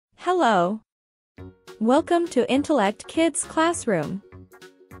Hello. Welcome to Intellect Kids Classroom.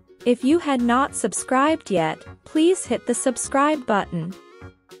 If you had not subscribed yet, please hit the subscribe button.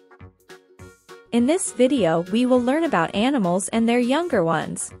 In this video we will learn about animals and their younger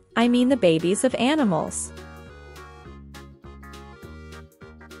ones, I mean the babies of animals.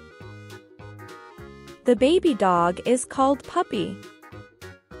 The baby dog is called puppy.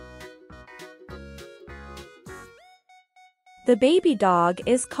 The baby dog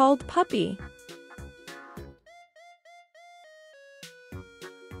is called puppy.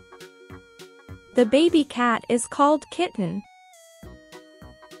 The baby cat is called kitten.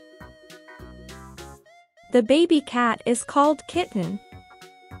 The baby cat is called kitten.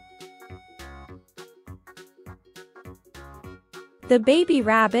 The baby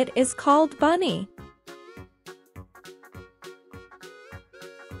rabbit is called bunny.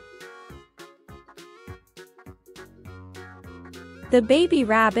 The baby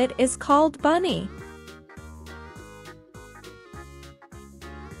rabbit is called bunny.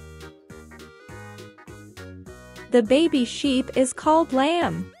 The baby sheep is called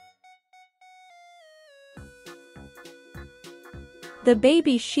lamb. The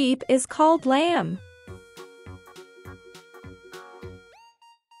baby sheep is called lamb.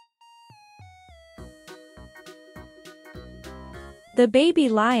 The baby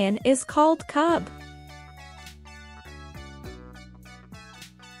lion is called cub.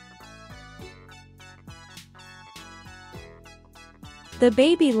 The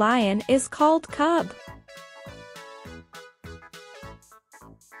baby lion is called cub.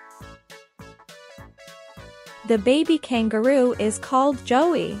 The baby kangaroo is called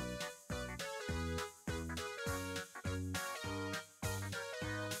Joey.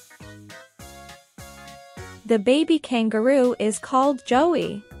 The baby kangaroo is called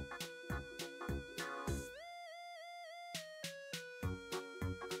Joey.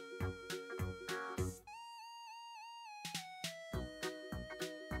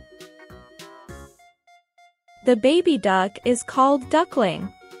 The baby duck is called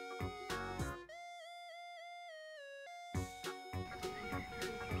Duckling.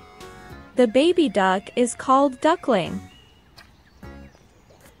 The baby duck is called Duckling.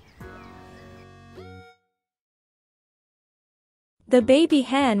 The baby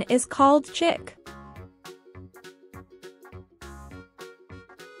hen is called chick.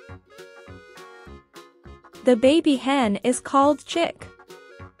 The baby hen is called chick.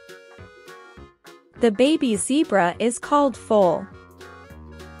 The baby zebra is called foal.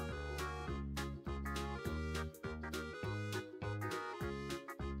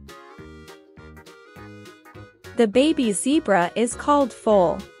 The baby zebra is called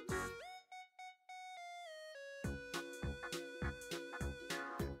foal.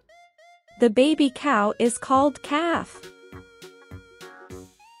 The baby cow is called calf.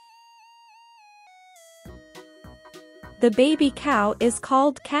 The baby cow is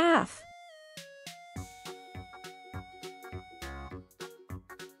called calf.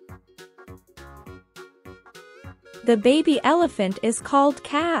 The baby elephant is called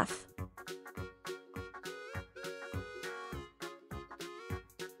calf.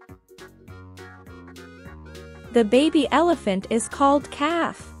 The baby elephant is called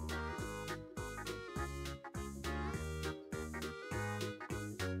calf.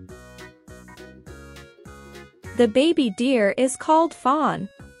 The baby deer is called fawn.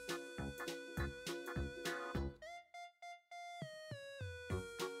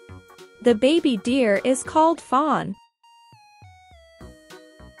 The baby deer is called fawn.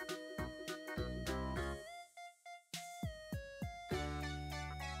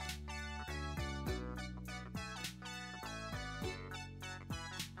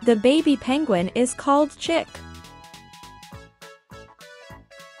 The baby penguin is called chick.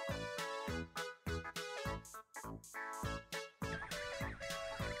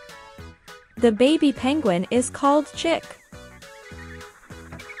 The baby penguin is called chick.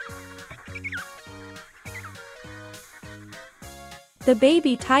 The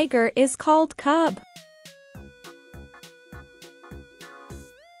baby tiger is called cub.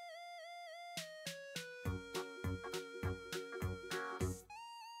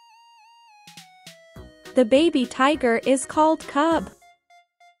 The baby tiger is called cub.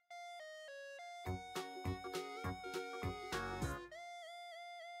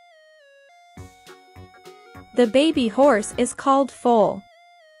 The baby horse is called foal.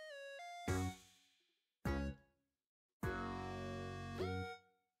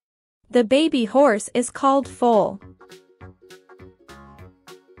 The baby horse is called foal.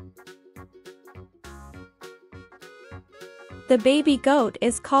 The baby goat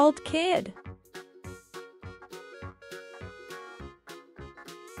is called kid.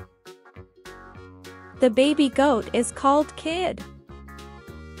 The baby goat is called Kid.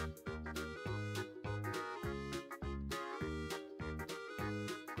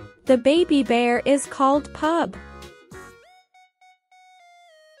 The baby bear is called Pub.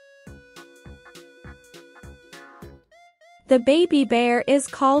 The baby bear is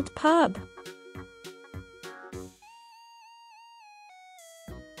called Pub.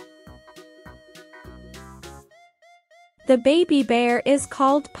 The baby bear is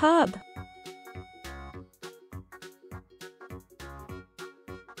called Pub.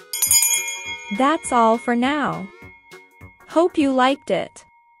 That's all for now. Hope you liked it.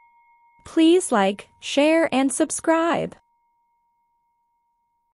 Please like, share and subscribe.